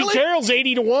McElroy? Really? Pete Carroll's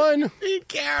 80-1. Pete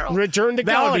Carroll. Return to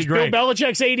That would college. be great. Bill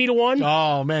Belichick's 80-1.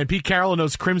 Oh, man. Pete Carroll in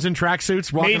those crimson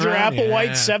tracksuits walking Major around.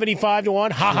 Applewhite,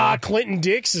 75-1. Ha-ha, Clinton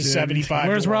Dix is 75-1.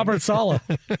 Where's Robert Saleh?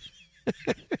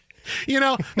 You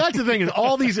know, that's the thing is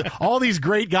all these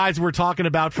great guys we're talking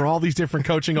about for all these different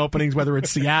coaching openings, whether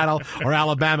it's Seattle or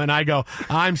Alabama, and I go,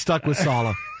 I'm stuck with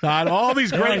Saleh. All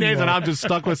these great names, and I'm just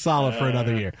stuck with Saleh for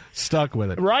another year. Stuck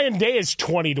with it. Ryan Day is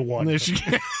 20-1.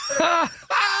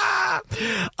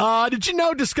 Did you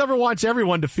know Discover wants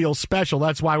everyone to feel special?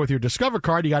 That's why with your Discover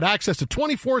card, you got access to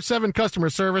 24/7 customer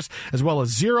service as well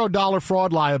as $0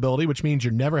 fraud liability, which means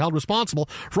you're never held responsible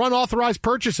for unauthorized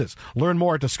purchases. Learn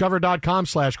more at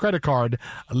discover.com/credit card.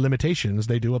 Limitations,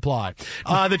 they do apply.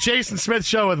 The Jason Smith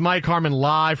Show with Mike Harmon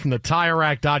live from the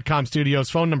TireRack.com studios.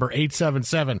 Phone number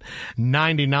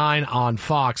 877-99 on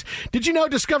Fox. Did you know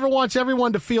Discover wants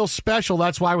everyone to feel special?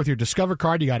 That's why with your Discover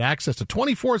card, you got access to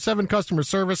 24/7 customer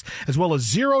service as well as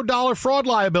 $0 fraud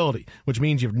liability, which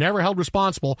means you've never held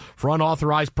responsible for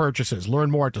unauthorized purchases.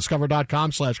 Learn more at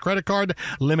discover.com/credit card.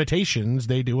 Limitations,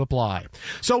 they do apply.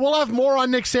 So we'll have more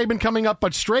on Nick Saban coming up,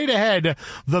 but straight ahead,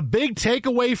 the big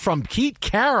takeaway from Pete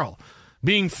Carroll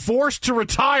being forced to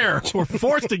retire or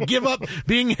forced to give up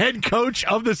being head coach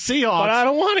of the Seahawks. But I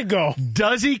don't want to go.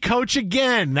 Does he coach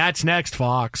again? That's next,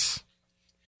 Fox.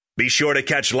 Be sure to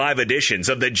catch live editions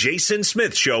of The Jason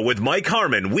Smith Show with Mike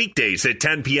Harmon weekdays at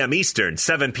 10 p.m. Eastern,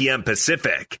 7 p.m.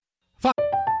 Pacific.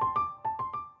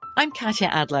 I'm Katya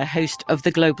Adler, host of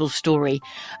The Global Story.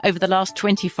 Over the last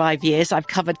 25 years, I've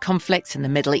covered conflicts in the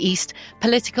Middle East,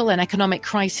 political and economic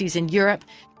crises in Europe,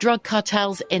 drug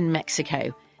cartels in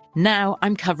Mexico. Now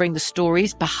I'm covering the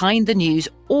stories behind the news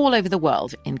all over the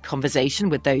world in conversation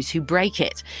with those who break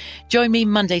it. Join me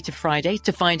Monday to Friday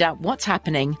to find out what's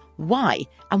happening, why,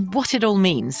 and what it all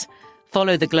means.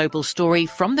 Follow The Global Story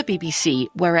from the BBC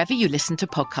wherever you listen to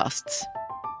podcasts.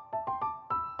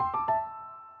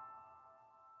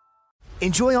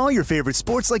 Enjoy all your favorite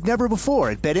sports like never before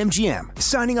at BetMGM.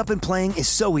 Signing up and playing is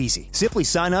so easy. Simply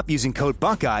sign up using code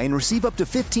Buckeye and receive up to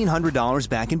 $1,500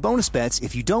 back in bonus bets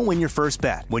if you don't win your first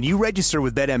bet. When you register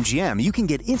with BetMGM, you can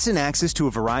get instant access to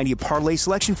a variety of parlay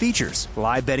selection features,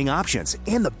 live betting options,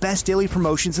 and the best daily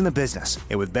promotions in the business.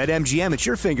 And with BetMGM at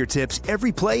your fingertips,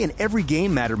 every play and every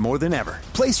game matter more than ever.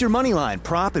 Place your moneyline,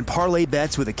 prop, and parlay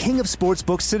bets with the king of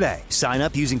sportsbooks today. Sign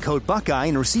up using code Buckeye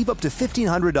and receive up to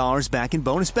 $1,500 back in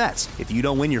bonus bets if you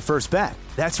don't win your first bet.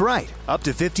 That's right, up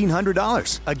to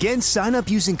 $1,500. Again, sign up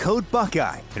using code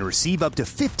Buckeye and receive up to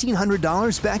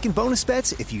 $1,500 back in bonus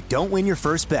bets if you don't win your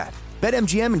first bet.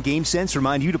 BetMGM and GameSense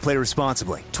remind you to play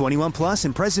responsibly. 21 plus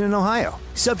and present in Ohio.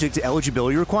 Subject to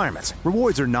eligibility requirements.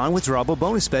 Rewards are non-withdrawable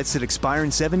bonus bets that expire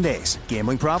in 7 days.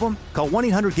 Gambling problem? Call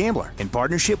 1-800-GAMBLER in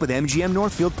partnership with MGM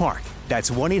Northfield Park. That's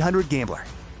 1-800-GAMBLER.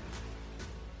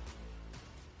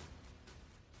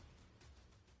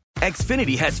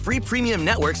 Xfinity has free premium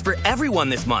networks for everyone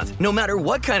this month, no matter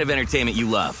what kind of entertainment you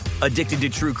love. Addicted to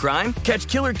true crime? Catch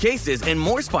killer cases and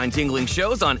more spine-tingling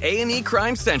shows on A&E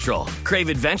Crime Central. Crave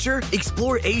adventure?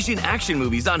 Explore Asian action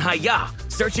movies on Hi-Ya.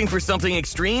 Searching for something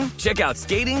extreme? Check out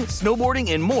skating,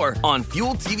 snowboarding, and more on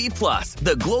Fuel TV Plus,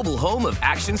 the global home of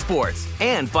action sports.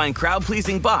 And find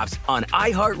crowd-pleasing bops on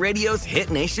iHeartRadio's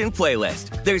Hit Nation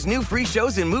playlist. There's new free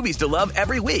shows and movies to love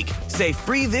every week. Say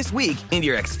free this week in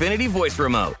your Xfinity voice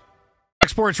remote.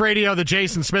 Sports Radio, the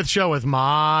Jason Smith Show with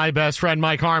my best friend,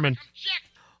 Mike Harmon.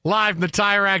 Live from the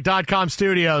TireRack.com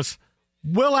studios.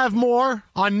 We'll have more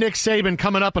on Nick Saban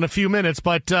coming up in a few minutes,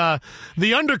 but the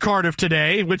undercard of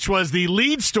today, which was the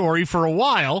lead story for a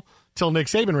while, till Nick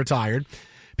Saban retired,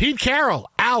 Pete Carroll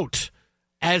out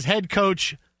as head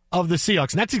coach of the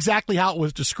Seahawks. And that's exactly how it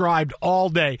was described all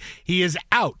day. He is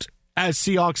out as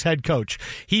Seahawks head coach.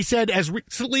 He said as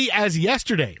recently as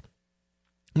yesterday,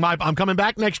 I'm coming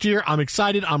back next year. I'm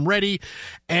excited. I'm ready.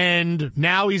 And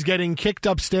now he's getting kicked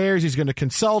upstairs. He's going to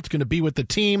consult, going to be with the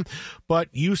team. But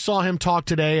you saw him talk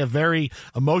today, a very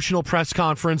emotional press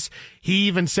conference. He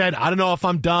even said, I don't know if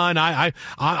I'm done.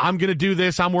 I'm going to do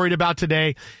this. I'm worried about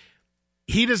today.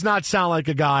 He does not sound like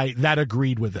a guy that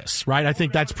agreed with this, right? I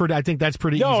think that's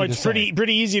pretty. No, easy it's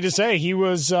pretty easy to say. He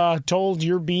was told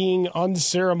you're being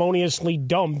unceremoniously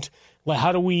dumped.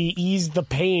 How do we ease the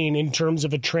pain in terms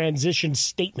of a transition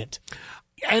statement?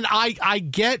 And I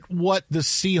get what the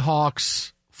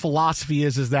Seahawks philosophy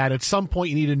is that at some point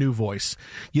you need a new voice.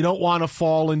 You don't want to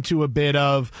fall into a bit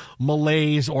of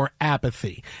malaise or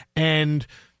apathy. And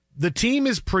the team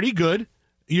is pretty good.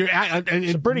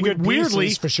 It's pretty good weirdly,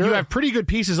 pieces, for sure. You have pretty good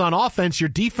pieces on offense. Your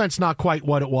defense not quite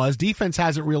what it was. Defense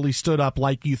hasn't really stood up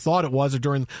like you thought it was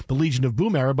during the Legion of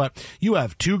Boom era, but you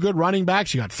have 2 good running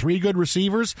backs. You got 3 good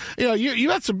receivers. You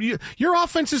got some. Your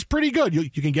offense is pretty good. You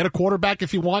can get a quarterback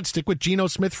if you want. Stick with Geno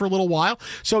Smith for a little while.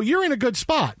 So you're in a good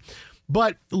spot.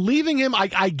 But leaving him,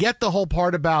 I get the whole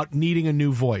part about needing a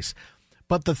new voice.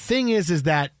 But the thing is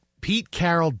that Pete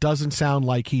Carroll doesn't sound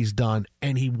like he's done,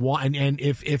 and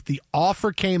if the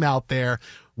offer came out there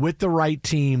with the right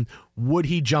team, would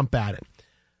he jump at it?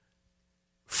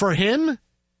 For him,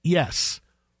 yes.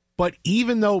 But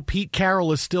even though Pete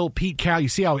Carroll is still Pete Carroll, you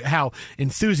see how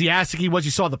enthusiastic he was.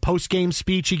 You saw the post-game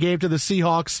speech he gave to the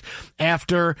Seahawks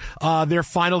after their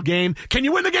final game. Can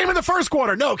you win the game in the first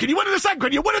quarter? No. Can you win in the second?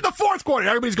 Can you win in the fourth quarter?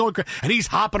 Everybody's going crazy. And he's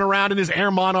hopping around in his Air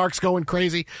Monarchs going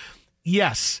crazy.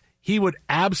 Yes. He would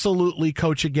absolutely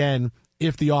coach again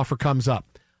if the offer comes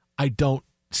up. I don't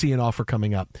see an offer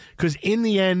coming up. Because in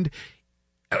the end,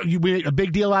 a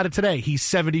big deal out of today, he's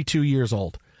 72 years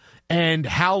old. And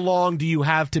how long do you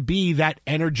have to be that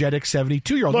energetic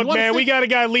 72-year-old? Look, man, we got a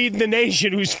guy leading the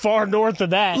nation who's far north of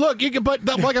that. Look, but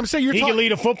like I'm saying, he can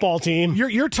lead a football team.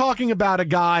 You're talking about a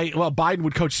guy. Well, Biden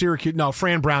would coach Syracuse. No,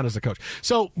 Fran Brown is the coach.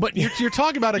 So, but you're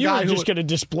talking about a guy who's just going to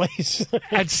displace.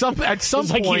 At some it's point,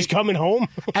 like he's coming home.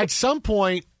 At some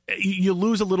point, you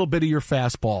lose a little bit of your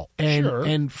fastball. And sure.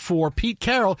 And for Pete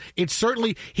Carroll, he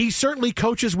certainly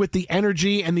coaches with the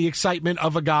energy and the excitement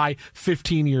of a guy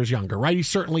 15 years younger, right? He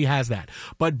certainly has that.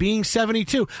 But being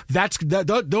 72,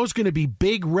 those going to be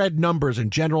big red numbers in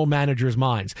general managers'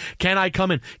 minds. Can I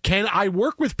come in? Can I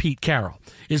work with Pete Carroll?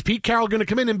 Is Pete Carroll going to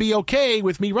come in and be okay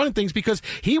with me running things? Because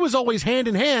he was always hand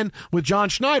in hand with John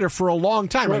Schneider for a long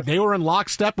time. Sure. Right? They were in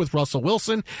lockstep with Russell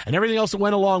Wilson and everything else that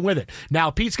went along with it.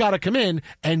 Now Pete's got to come in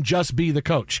and just be the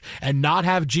coach and not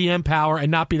have GM power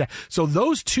and not be that. So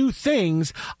those two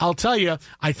things, I'll tell you,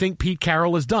 I think Pete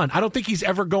Carroll has done. I don't think he's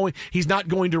not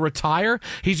going to retire.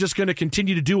 He's just going to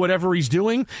continue to do whatever he's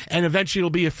doing, and eventually it'll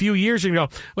be a few years and you go,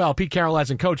 well, Pete Carroll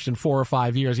hasn't coached in 4 or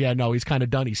 5 years. Yeah, no, he's kind of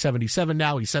done. He's 77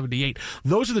 now. He's 78.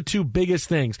 Those are the two biggest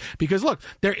things. Because look,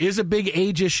 there is a big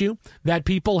age issue that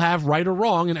people have, right or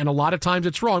wrong, and a lot of times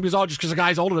it's wrong because just because a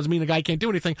guy's older doesn't mean the guy can't do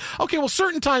anything. Okay, well,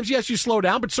 certain times, yes, you slow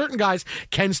down, but certain guys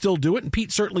can still do it, and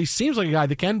Pete certainly seems like a guy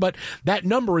that can, but that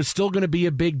number is still going to be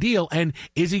a big deal. And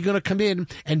is he going to come in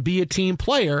and be a team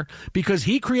player? Because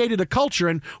he created a culture,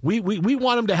 and we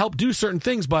want him to help do certain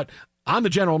things, but I'm the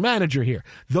general manager here.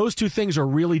 Those two things are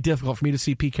really difficult for me to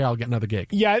see Pete Carroll get another gig.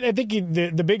 Yeah, I think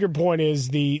the bigger point is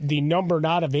the number,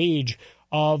 not of age,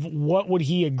 of what would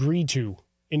he agree to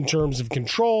in terms of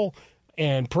control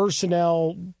and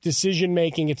personnel,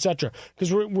 decision-making, etc.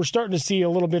 Because we're starting to see a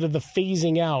little bit of the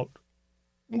phasing out,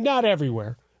 not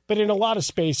everywhere, but in a lot of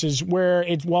spaces where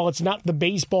while it's not the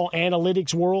baseball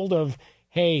analytics world of,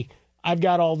 hey, I've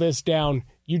got all this down,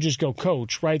 you just go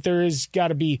coach, right? There has got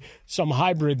to be some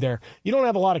hybrid there. You don't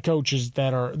have a lot of coaches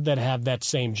that have that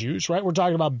same juice, right? We're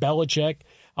talking about Belichick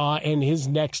and his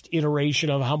next iteration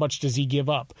of how much does he give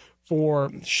up. For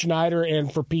Schneider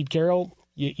and for Pete Carroll,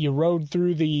 you rode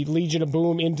through the Legion of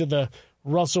Boom into the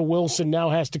Russell Wilson now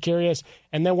has to carry us.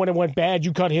 And then when it went bad,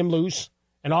 you cut him loose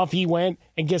and off he went.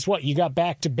 And guess what? You got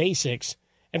back to basics.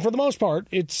 And for the most part,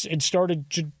 it started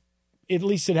to, at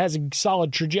least it has a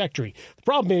solid trajectory. The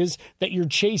problem is that you're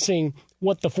chasing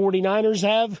what the 49ers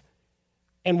have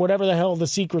and whatever the hell the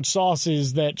secret sauce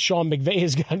is that Sean McVay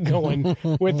has got going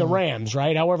with the Rams,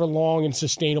 right? However long and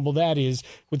sustainable that is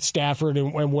with Stafford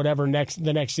and whatever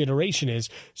the next iteration is.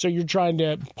 So you're trying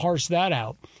to parse that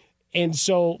out. And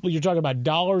so you're talking about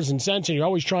dollars and cents, and you're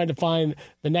always trying to find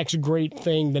the next great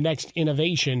thing, the next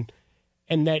innovation,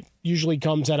 and that usually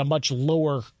comes at a much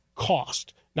lower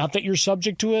cost. Not that you're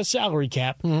subject to a salary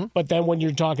cap, but then when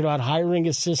you're talking about hiring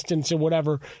assistants and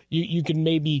whatever, you can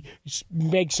maybe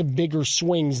make some bigger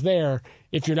swings there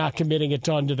if you're not committing a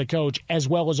ton to the coach, as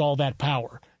well as all that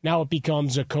power. Now it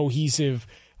becomes a cohesive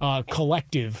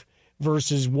collective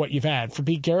versus what you've had. For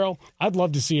Pete Carroll, I'd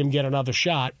love to see him get another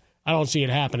shot. I don't see it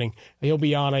happening. He'll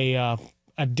be on a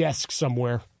desk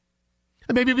somewhere.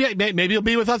 Maybe he'll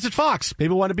be with us at Fox. Maybe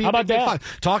we'll want to be. How about that?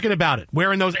 Fox, talking about it,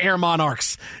 wearing those Air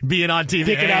Monarchs, being on TV,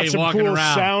 picking out some walking cool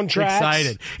around, soundtracks.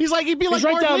 Excited. He'd be like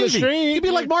right Marv down Levy. the street. He'd be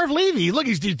like Marv Levy. Look,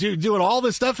 he's doing all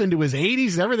this stuff into his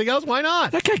 80s and everything else. Why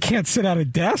not? That guy can't sit at a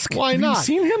desk. Why have not? You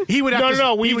seen him? He would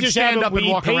have he would just stand up and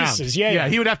walk paces. around. Yeah,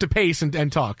 he would have to pace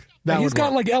and talk. He's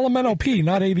got like LMNOP,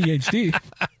 not ADHD.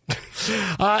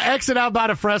 Exit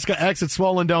outbound of Fresca, exit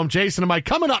Swollen Dome. Jason and Mike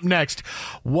coming up next.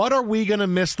 What are we going to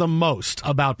miss the most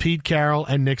about Pete Carroll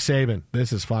and Nick Saban?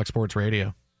 This is Fox Sports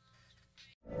Radio.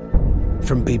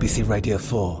 From BBC Radio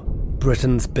 4,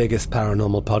 Britain's biggest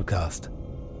paranormal podcast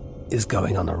is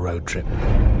going on a road trip.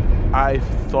 I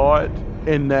thought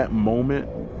in that moment,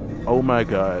 oh my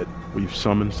God, we've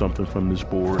summoned something from this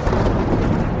board.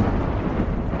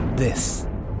 This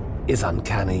is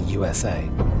Uncanny USA.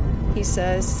 He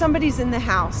says, somebody's in the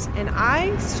house, and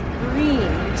I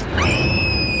screamed.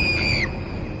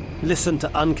 Listen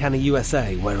to Uncanny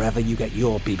USA wherever you get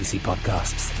your BBC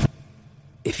podcasts,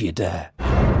 if you dare.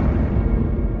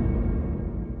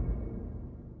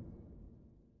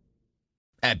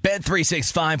 At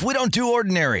Bet365, we don't do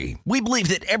ordinary. We believe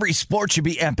that every sport should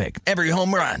be epic. Every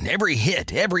home run, every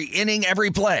hit, every inning, every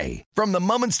play. From the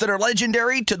moments that are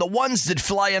legendary to the ones that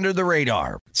fly under the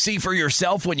radar. See for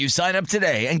yourself when you sign up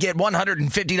today and get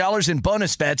 $150 in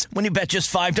bonus bets when you bet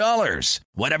just $5.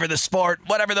 Whatever the sport,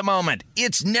 whatever the moment,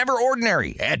 it's never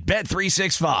ordinary at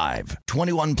Bet365.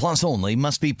 21 plus only.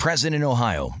 Must be present in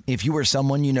Ohio. If you or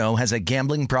someone you know has a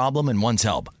gambling problem and wants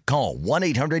help, call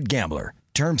 1-800-GAMBLER.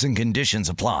 Terms and conditions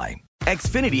apply.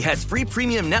 Xfinity has free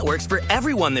premium networks for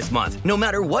everyone this month, no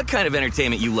matter what kind of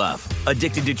entertainment you love.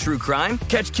 Addicted to true crime?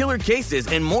 Catch killer cases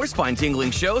and more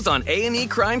spine-tingling shows on A&E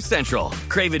Crime Central.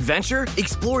 Crave adventure?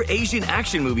 Explore Asian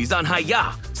action movies on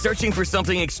Hi-YAH. Searching for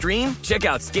something extreme? Check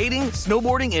out skating,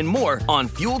 snowboarding, and more on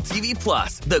Fuel TV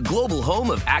Plus, the global home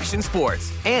of action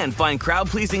sports. And find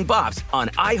crowd-pleasing bops on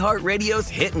iHeartRadio's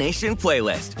Hit Nation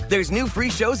playlist. There's new free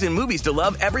shows and movies to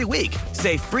love every week.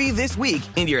 Say free this week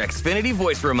in your Xfinity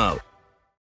voice remote.